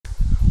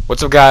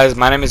What's up guys,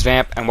 my name is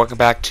Vamp and welcome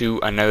back to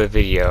another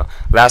video.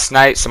 Last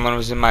night someone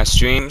was in my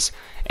streams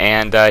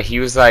and he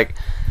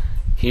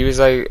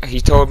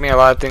told me a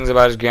lot of things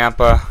about his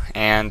grandpa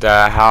and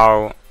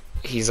how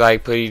he's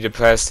like pretty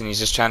depressed and he's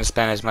just trying to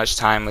spend as much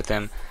time with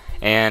him,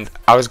 and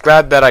I was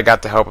glad that I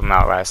got to help him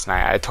out last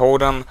night. I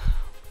told him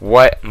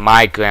what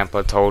my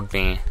grandpa told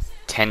me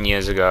 10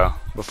 years ago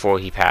before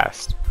he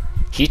passed.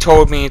 He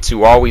told me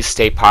to always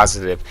stay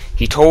positive.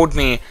 He told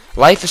me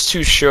life is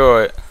too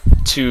short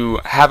to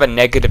have a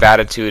negative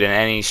attitude in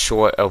any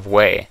sort of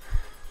way.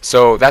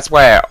 So that's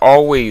why I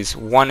always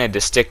wanted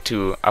to stick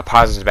to a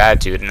positive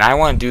attitude, and I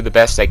want to do the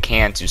best I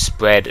can to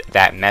spread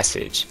that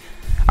message.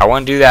 I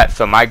want to do that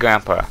for my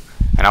grandpa,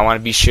 and I want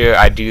to be sure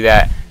I do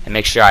that and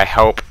make sure I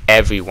help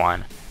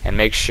everyone and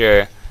make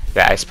sure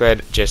that I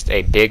spread just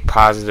a big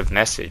positive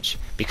message,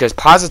 because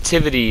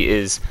positivity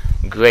is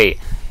great.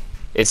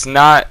 It's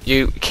not,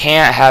 you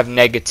can't have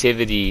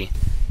negativity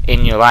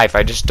in your life.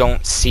 I just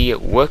don't see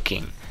it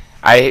working.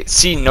 I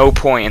see no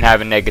point in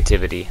having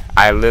negativity.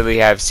 I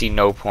literally see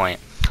no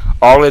point.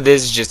 All it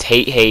is just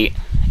hate,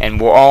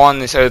 and we're all on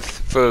this earth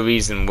for a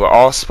reason. We're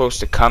all supposed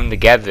to come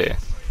together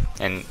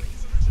and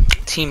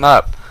team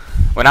up.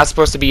 We're not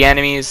supposed to be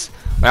enemies.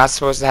 We're not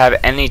supposed to have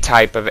any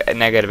type of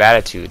negative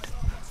attitude.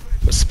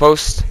 We're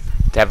supposed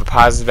to have a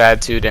positive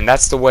attitude, and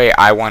that's the way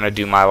I want to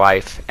do my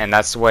life, and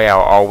that's the way I'll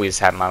always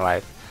have my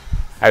life.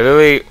 I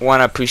really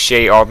want to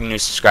appreciate all the new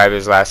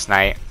subscribers last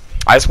night.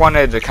 I just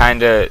wanted to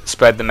kind of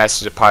spread the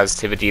message of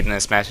positivity in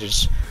this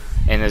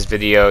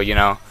video, you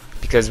know,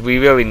 because we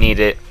really need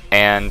it.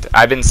 And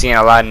I've been seeing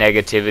a lot of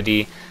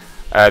negativity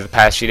the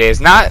past few days.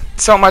 Not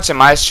so much in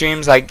my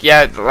streams, like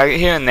here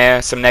and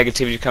there some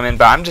negativity come in,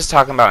 but I'm just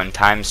talking about in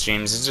time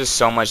streams. There's just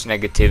so much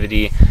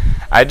negativity.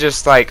 I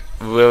just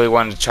really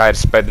wanted to try to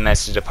spread the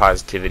message of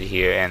positivity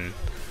here, and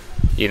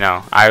you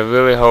know, I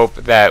really hope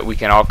that we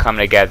can all come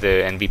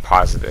together and be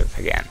positive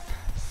again.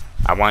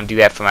 I want to do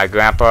that for my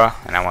grandpa,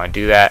 and I want to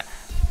do that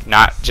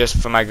not just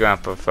for my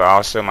grandpa, for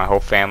also my whole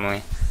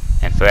family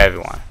and for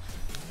everyone.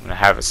 I'm going to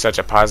have such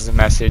a positive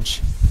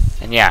message.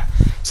 And yeah,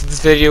 so this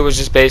video was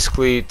just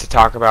basically to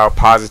talk about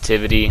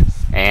positivity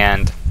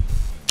and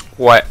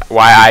why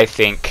I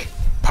think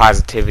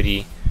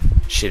positivity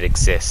should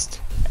exist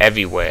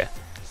everywhere.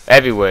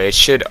 Everywhere. It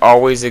should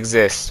always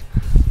exist.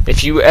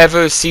 If you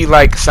ever see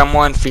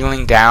someone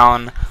feeling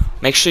down,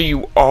 make sure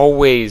you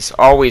always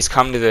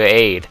come to their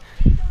aid.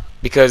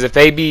 Because if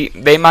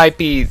they might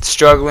be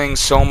struggling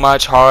so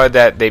much hard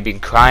that they've been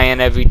crying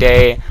every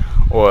day,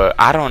 or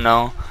I don't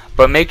know,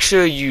 but make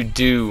sure you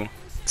do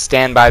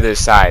stand by their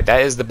side.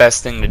 That is the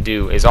best thing to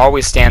do, is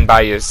always stand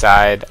by your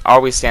side,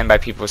 always stand by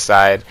people's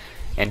side,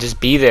 and just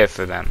be there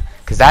for them.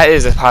 Because that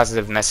is a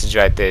positive message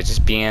right there,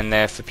 just being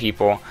there for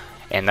people,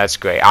 and that's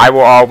great. I will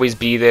always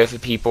be there for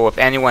people. If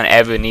anyone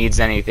ever needs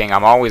anything,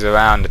 I'm always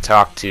around to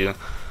talk to.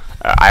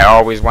 I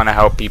always want to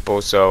help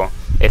people, so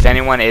if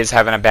anyone is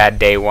having a bad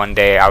day one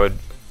day, I would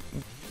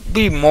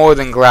be more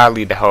than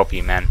gladly to help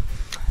you, man.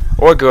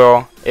 Or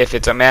girl. If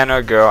it's a man or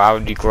a girl, I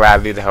would be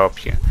gladly to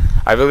help you.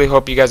 I really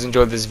hope you guys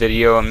enjoyed this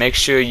video, and make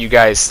sure you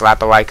guys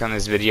slap a like on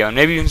this video, and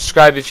maybe you can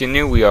subscribe if you're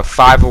new. We are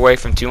 5 away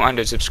from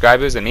 200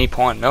 subscribers, and me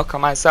pouring milk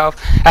on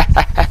myself.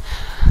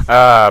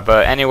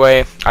 But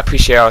anyway, I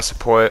appreciate all the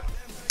support.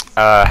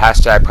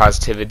 Hashtag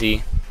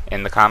positivity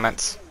in the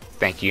comments.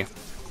 Thank you.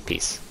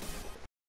 Peace.